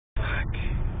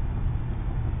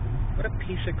What a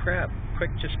piece of crap. Quick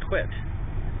just quit.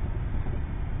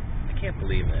 I can't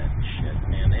believe that shit,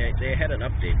 man. They had an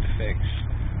update to fix.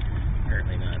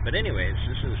 Apparently not. But anyways,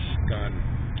 this has gone...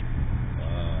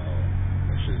 Wow.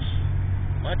 This is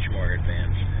much more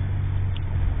advanced.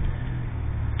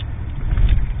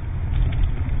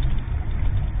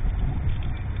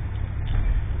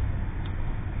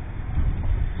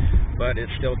 But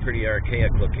it's still pretty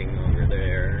archaic looking over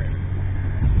there.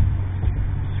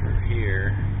 Through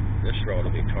here. This road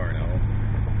will be torn out.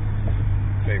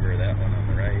 Favor that one on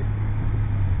the right.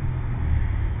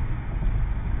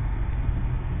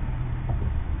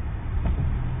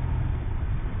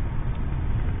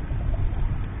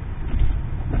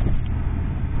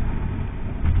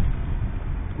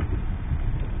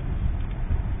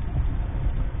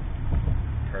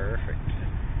 Perfect.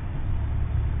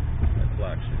 That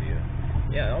blocks the view.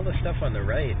 Yeah, all the stuff on the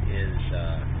right is,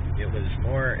 it was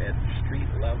more at street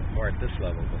level, more at this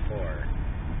level before,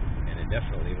 and it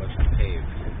definitely wasn't paved,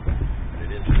 but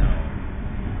it is now.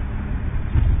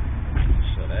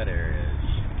 So that area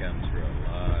has gone through a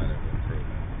lot of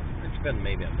improvement. It's been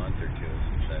maybe a month or two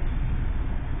since I've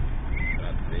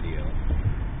got the video.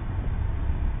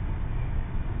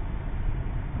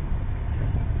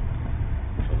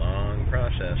 It's a long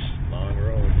process, long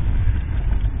road.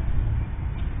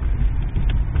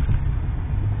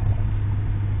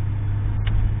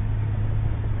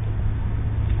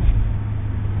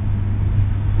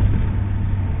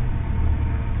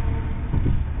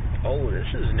 Oh, this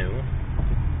is new.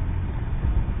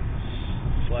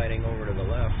 Sliding over to the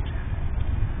left.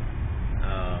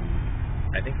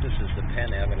 I think this is the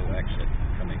Penn Avenue exit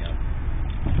coming up.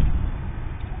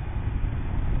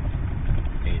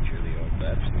 Majorly over.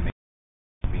 That's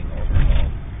being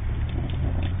overhauled.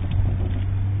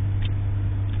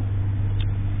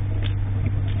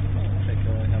 Oh, looks like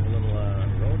they'll have a little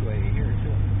roadway here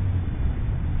too.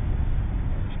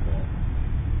 That's cool.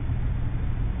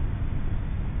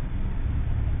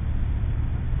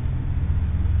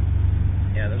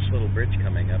 Yeah, this little bridge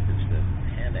coming up is the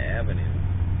Penn Avenue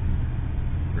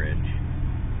Bridge,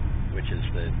 which is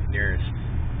the nearest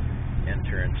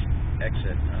entrance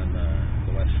exit on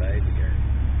the west side here.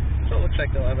 So it looks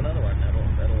like they'll have another one.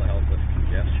 That'll help with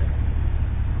congestion.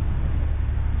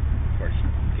 Of course,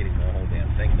 getting the whole damn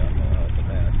thing done will help with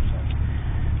that. So.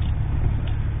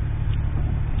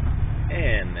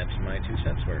 And that's my 2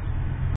 cents worth.